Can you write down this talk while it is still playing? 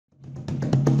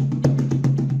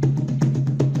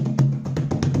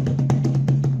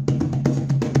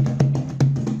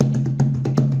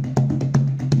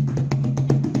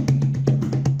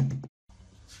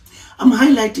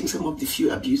highlighting some of the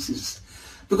few abuses.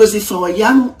 Because if our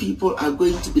young people are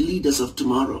going to be leaders of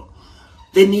tomorrow,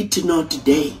 they need to know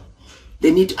today,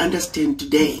 they need to understand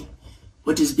today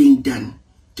what is being done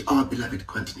to our beloved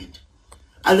continent.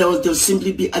 Otherwise, there'll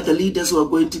simply be other leaders who are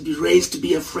going to be raised to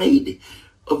be afraid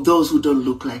of those who don't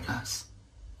look like us.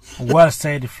 Well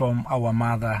said from our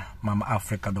mother, Mama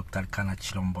Africa, Dr. Elkanah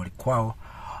Chilombori Kwao,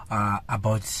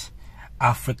 about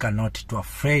Africa not to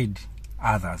afraid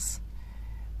others.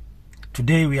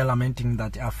 Today we are lamenting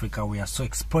that Africa, we are so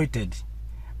exploited,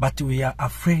 but we are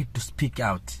afraid to speak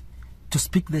out, to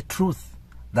speak the truth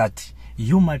that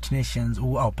you multinations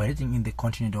who are operating in the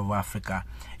continent of Africa,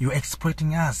 you are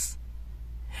exploiting us.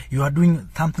 You are doing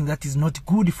something that is not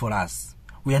good for us.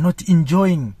 We are not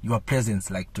enjoying your presence.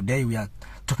 Like today we are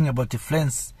talking about the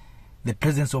friends, the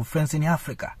presence of friends in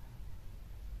Africa.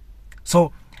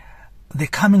 So the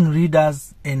coming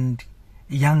readers and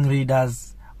young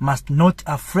readers must not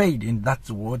afraid, and that's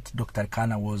what Dr.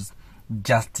 Elkanah was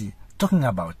just talking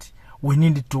about. We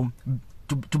need to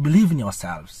believe in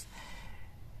yourselves.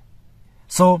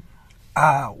 So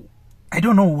I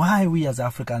don't know why we as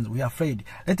Africans, we are afraid.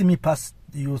 Let me pass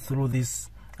you through this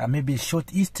maybe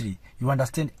short history. You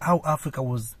understand how Africa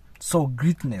was so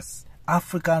greatness.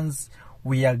 Africans,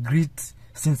 we are great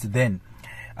since then.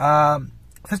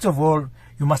 First of all,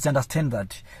 you must understand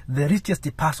that the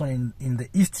richest person in the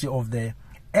history of the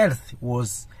earth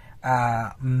was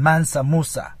Mansa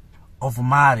Musa of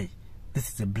Mali. This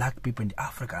is the black people and the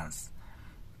Africans.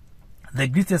 The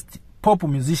greatest pop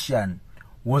musician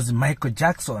was Michael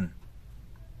Jackson.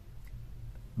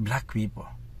 Black people,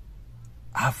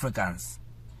 Africans.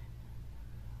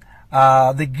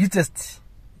 The greatest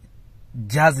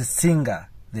jazz singer,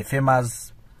 the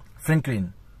famous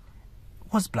Franklin,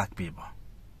 was black people,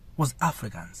 was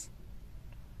Africans.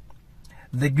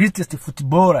 The greatest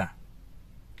footballer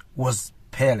was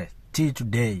Pele. Till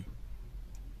today,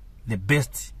 the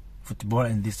best footballer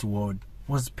in this world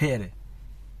was Pele.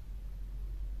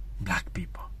 Black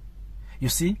people. You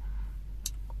see,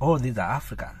 all these are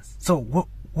Africans. So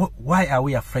why are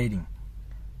we afraid?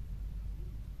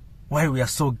 Why we are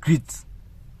so great?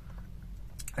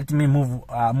 Let me move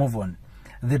on.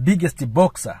 The biggest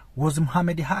boxer was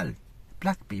Muhammad Ali.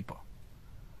 Black people.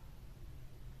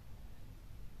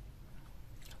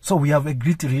 So we have a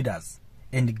great leaders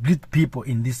and great people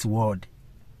in this world.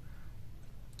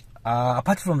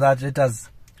 Apart from that, let us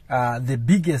the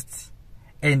biggest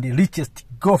and richest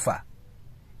golfer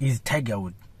is Tiger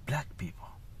Woods. Black people.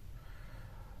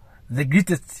 The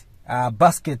greatest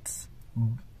basket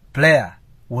player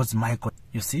was Michael.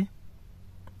 You see?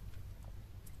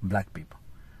 Black people.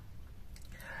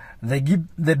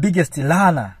 The biggest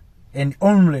runner and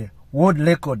only world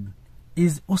record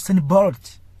is Usain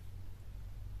Bolt.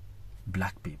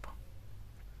 Black people.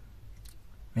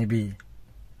 Maybe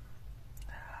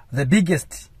the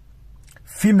biggest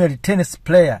female tennis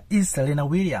player is Serena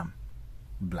Williams.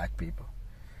 Black people.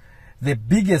 The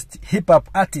biggest hip-hop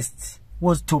artist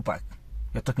was Tupac.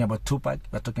 We're talking about Tupac.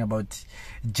 We're talking about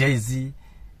Jay-Z.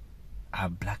 Are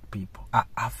black people, are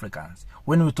Africans.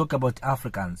 When we talk about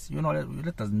Africans, you know,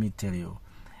 let me tell you,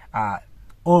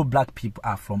 all black people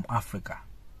are from Africa.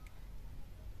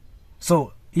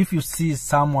 So if you see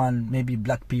someone, maybe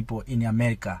black people in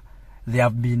America, they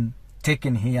have been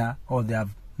taken here or they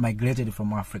have migrated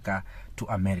from Africa to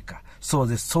America. So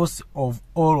the source of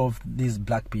all of these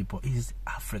black people is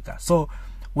Africa. So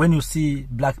when you see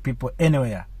black people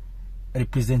anywhere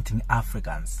representing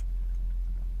Africans,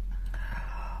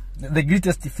 the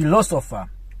greatest philosopher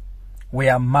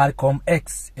were Malcolm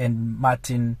X and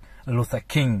Martin Luther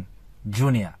King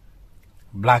Jr.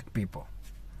 Black people.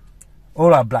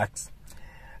 All are blacks.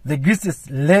 The greatest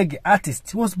reggae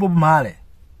artist was Bob Marley.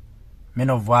 Many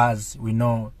of us, we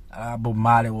know Bob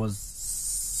Marley was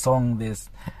sung this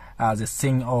the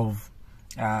sing of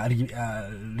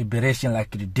liberation,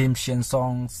 like redemption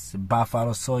songs,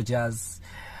 Buffalo Soldiers,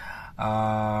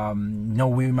 No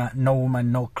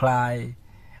Woman, No Cry.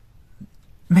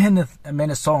 Many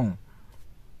songs.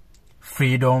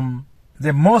 Freedom.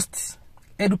 The most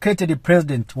educated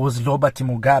president was Robert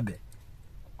Mugabe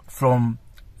from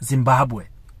Zimbabwe.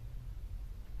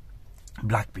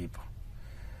 Black people.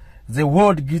 The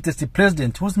world's greatest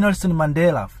president was Nelson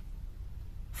Mandela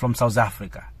from South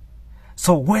Africa.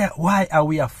 So why are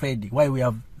we afraid? Why we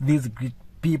have these great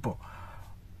people?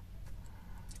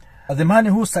 The man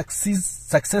who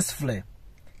successfully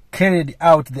carried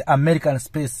out the American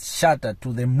space shuttle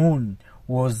to the moon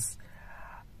was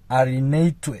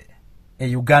Arinetwe,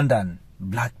 a Ugandan.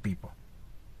 Black people.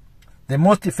 The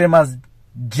most famous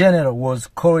general was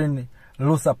Colin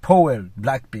Luther Powell.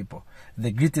 Black people.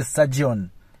 The greatest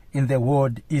surgeon in the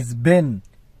world is Ben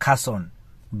Carson,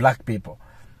 black people.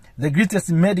 The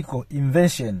greatest medical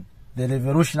invention, the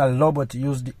revolutionary robot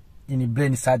used in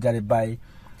brain surgery by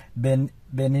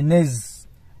Benenez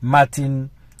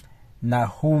Martin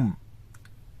Nahum,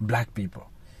 black people.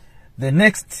 The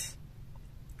next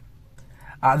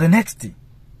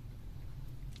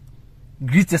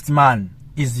greatest man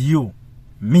is you,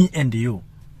 me and you.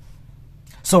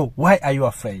 So why are you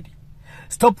afraid?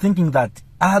 Stop thinking that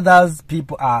others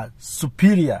people are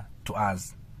superior to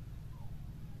us.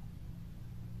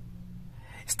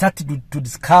 Start to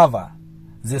discover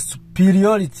the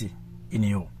superiority in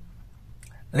you.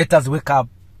 Let us wake up,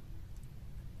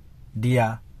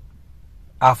 dear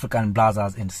African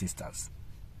brothers and sisters.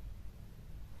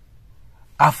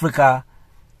 Africa,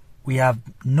 we have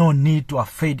no need to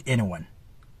afraid anyone.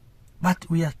 But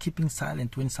we are keeping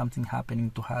silent when something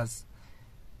happening to us.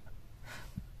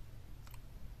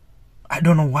 I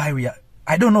don't know why we are.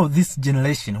 I don't know this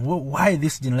generation. Why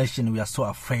this generation we are so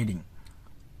afraid.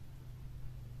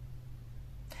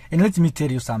 And let me tell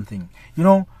you something. You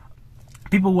know,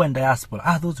 people who are in diaspora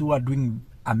are those who are doing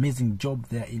amazing job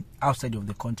there outside of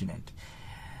the continent.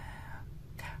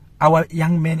 Our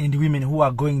young men and women who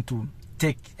are going to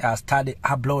take study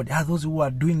abroad are those who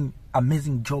are doing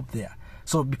amazing job there.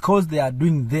 So because they are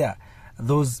doing there,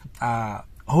 those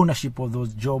ownership of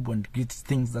those job and great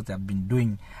things that they have been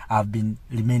doing have been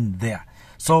remain there.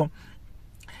 So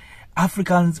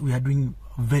Africans, we are doing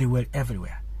very well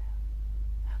everywhere.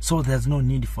 So there's no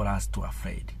need for us to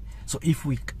afraid. So if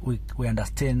we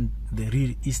understand the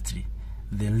real history,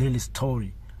 the real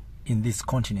story in this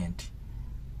continent,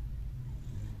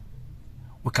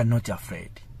 we cannot be afraid.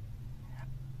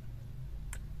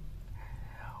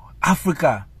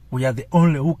 Africa, we are the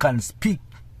only who can speak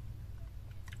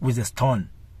with a stone.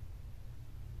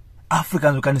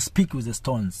 Africans, we can speak with the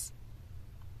stones.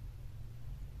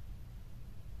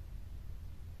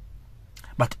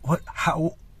 But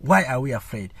why are we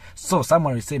afraid? So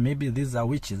someone will say maybe these are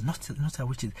witches. Not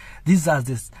witches. These are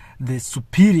the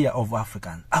superior of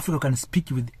Africans. Africa can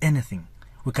speak with anything.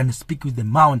 We can speak with the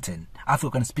mountain.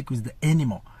 Africa can speak with the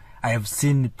animal. I have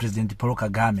seen President Paul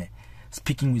Kagame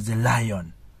speaking with the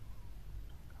lion.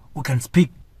 We can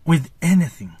speak with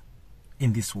anything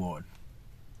in this world.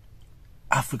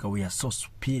 Africa, we are so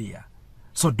superior.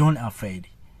 So don't afraid.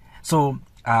 So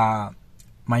my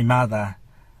mother,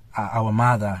 our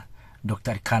mother,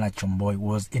 Dr. Kana Chomboy,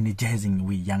 was energizing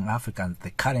we young Africans,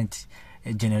 the current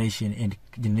generation and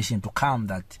generation to come,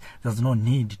 that there's no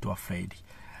need to afraid.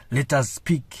 Let us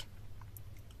speak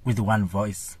with one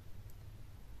voice.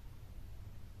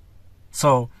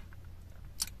 So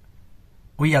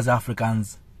we as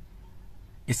Africans,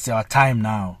 it's our time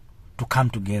now to come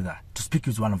together, to speak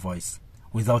with one voice,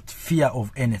 without fear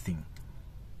of anything.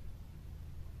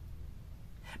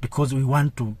 Because we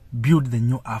want to build the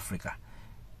new Africa.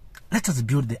 Let us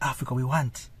build the Africa we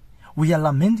want. We are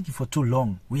lamenting for too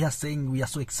long. We are saying we are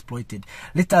so exploited.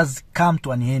 Let us come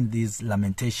to an end this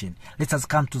lamentation. Let us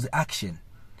come to the action.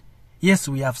 Yes,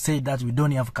 we have said that we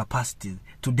don't have capacity.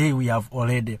 Today we have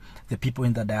already the people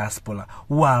in the diaspora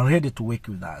who are ready to work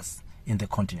with us in the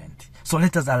continent. So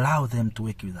let us allow them to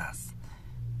work with us.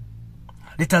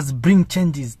 Let us bring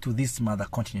changes to this mother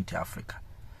continent, Africa.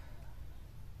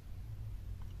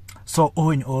 So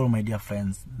all in all, my dear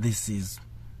friends, this is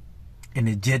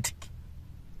energetic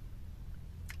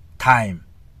time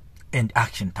and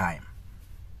action time.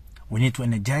 We need to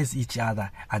energize each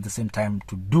other at the same time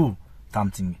to do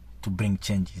something to bring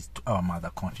changes to our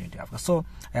mother continent, Africa. So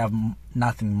I have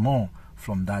nothing more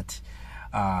from that.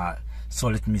 So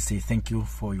let me say thank you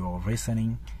for your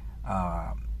listening.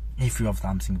 If you have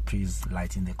something, please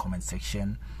write in the comment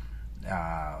section.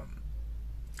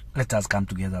 Let us come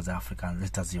together as Africans.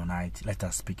 Let us unite. Let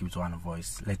us speak with one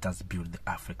voice. Let us build the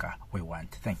Africa we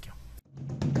want. Thank you.